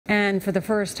And for the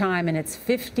first time in its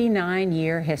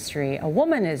 59-year history, a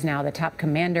woman is now the top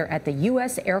commander at the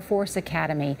U.S. Air Force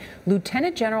Academy.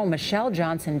 Lieutenant General Michelle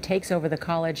Johnson takes over the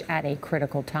college at a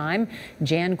critical time.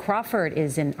 Jan Crawford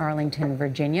is in Arlington,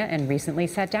 Virginia, and recently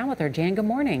sat down with her. Jan, good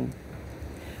morning.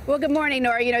 Well, good morning,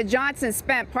 Nora. You know, Johnson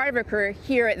spent part of her career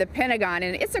here at the Pentagon,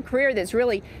 and it's a career that's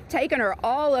really taken her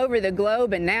all over the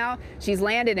globe, and now she's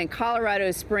landed in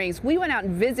Colorado Springs. We went out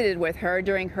and visited with her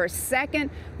during her second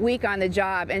week on the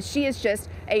job, and she is just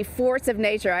a force of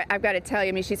nature. I've got to tell you,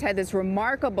 I mean, she's had this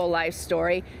remarkable life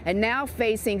story and now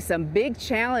facing some big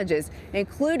challenges,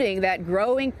 including that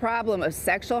growing problem of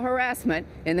sexual harassment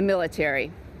in the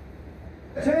military.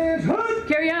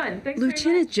 Carry on.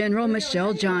 Lieutenant General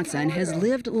Michelle Johnson has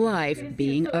lived life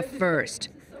being a first.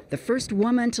 The first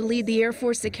woman to lead the Air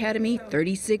Force Academy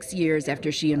 36 years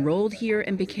after she enrolled here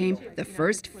and became the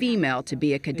first female to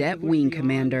be a cadet wing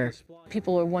commander.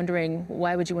 People are wondering,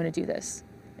 why would you want to do this?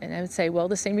 And I would say, well,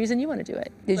 the same reason you want to do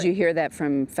it. Did you hear that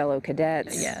from fellow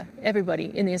cadets? Yeah,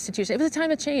 everybody in the institution. It was a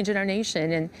time of change in our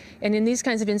nation, and in these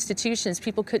kinds of institutions,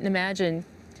 people couldn't imagine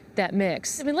that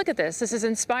mix. I mean, look at this. This is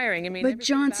inspiring. I mean, but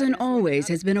Johnson always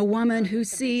has been a woman who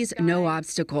sees no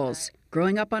obstacles.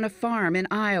 Growing up on a farm in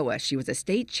Iowa, she was a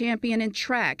state champion in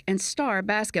track and star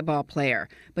basketball player.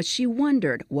 But she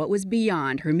wondered what was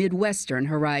beyond her Midwestern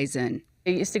horizon. I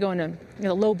used to go into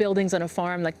low buildings on a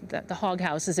farm, like the hog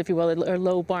houses, if you will, or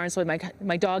low barns, so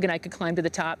my dog and I could climb to the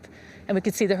top, and we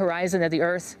could see the horizon of the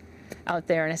earth out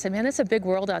there. And I said, man, that's a big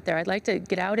world out there. I'd like to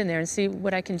get out in there and see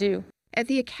what I can do. At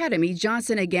the Academy,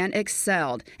 Johnson again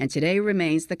excelled and today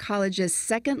remains the college's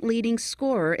second leading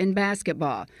scorer in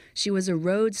basketball. She was a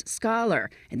Rhodes Scholar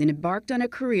and then embarked on a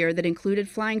career that included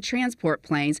flying transport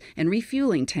planes and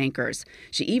refueling tankers.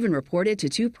 She even reported to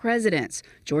two presidents,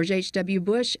 George H.W.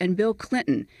 Bush and Bill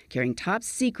Clinton, carrying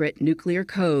top-secret nuclear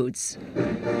codes.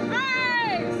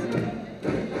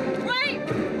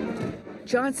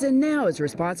 Johnson now is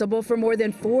responsible for more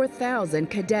than 4,000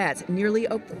 cadets. Nearly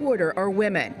a quarter are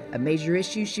women. A major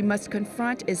issue she must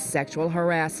confront is sexual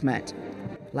harassment.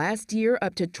 Last year,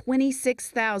 up to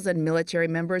 26,000 military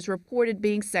members reported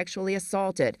being sexually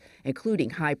assaulted,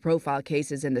 including high-profile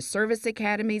cases in the service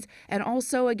academies and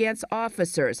also against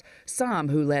officers, some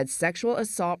who led sexual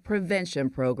assault prevention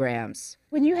programs.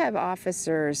 When you have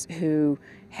officers who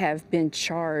have been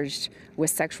charged with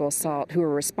sexual assault who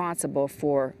are responsible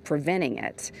for preventing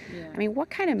it, I mean, what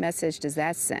kind of message does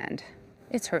that send?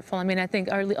 It's hurtful. I mean, I think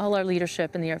all our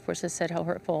leadership in the Air Force has said how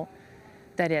hurtful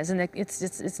that is, and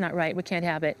it's not right. We can't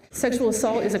have it. Sexual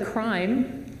assault is a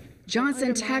crime.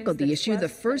 Johnson tackled the issue the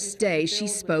first day she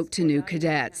spoke to new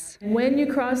cadets. When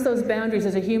you cross those boundaries,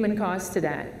 there's a human cost to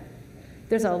that.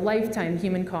 There's a lifetime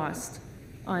human cost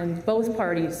on both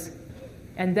parties.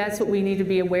 And that's what we need to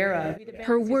be aware of.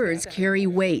 Her words carry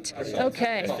weight.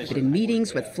 Okay. But in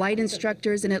meetings with flight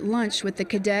instructors and at lunch with the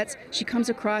cadets, she comes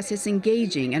across as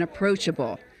engaging and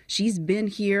approachable. She's been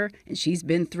here and she's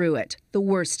been through it, the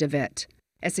worst of it.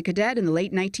 As a cadet in the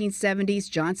late 1970s,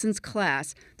 Johnson's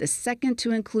class, the second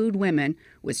to include women,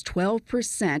 was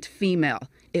 12% female.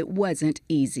 It wasn't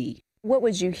easy. What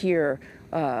would you hear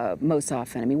most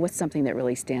often? I mean, what's something that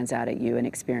really stands out at you, an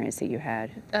experience that you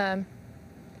had?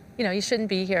 You know, you shouldn't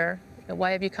be here.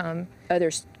 Why have you come? Other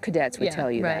cadets would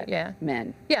tell you right, that. Yeah.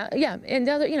 Men. Yeah. And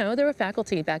there were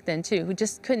faculty back then too who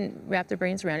just couldn't wrap their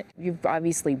brains around it. You've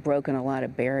obviously broken a lot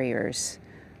of barriers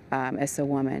as a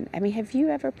woman. I mean, have you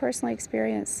ever personally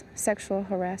experienced sexual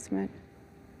harassment?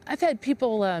 I've had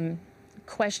people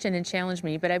question and challenge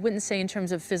me, but I wouldn't say in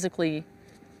terms of physically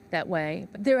that way.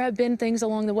 But there have been things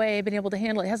along the way I've been able to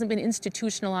handle. It hasn't been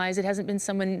institutionalized. It hasn't been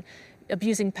someone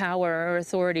abusing power or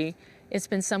authority. It's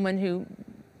been someone who,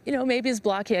 maybe is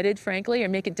blockheaded, frankly, or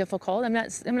make it difficult. I'm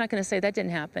not going to say that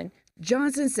didn't happen.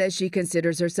 Johnson says she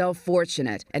considers herself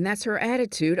fortunate, and that's her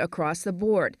attitude across the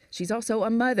board. She's also a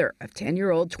mother of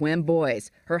 10-year-old twin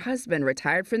boys. Her husband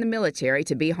retired from the military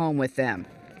to be home with them.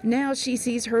 Now she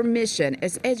sees her mission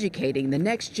as educating the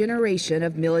next generation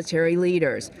of military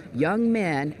leaders, young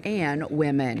men and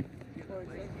women.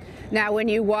 Now, when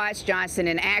you watch Johnson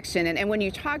in action and when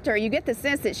you talk to her, you get the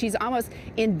sense that she's almost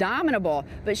indomitable.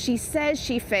 But she says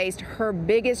she faced her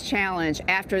biggest challenge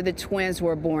after the twins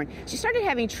were born. She started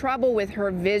having trouble with her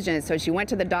vision, so she went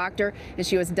to the doctor and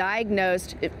she was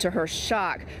diagnosed, to her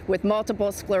shock, with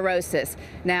multiple sclerosis.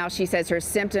 Now, she says her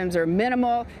symptoms are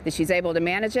minimal, that she's able to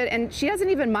manage it, and she doesn't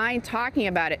even mind talking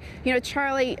about it. You know,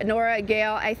 Charlie, Nora,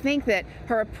 Gail, I think that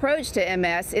her approach to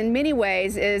MS in many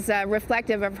ways is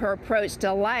reflective of her approach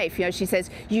to life. You know, she says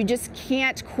you just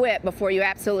can't quit before you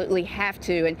absolutely have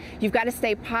to, and you've got to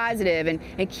stay positive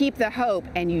and keep the hope,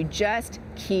 and you just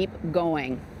keep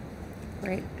going.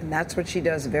 Great. And that's what she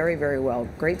does very, very well.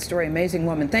 Great story, amazing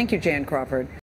woman. Thank you, Jan Crawford.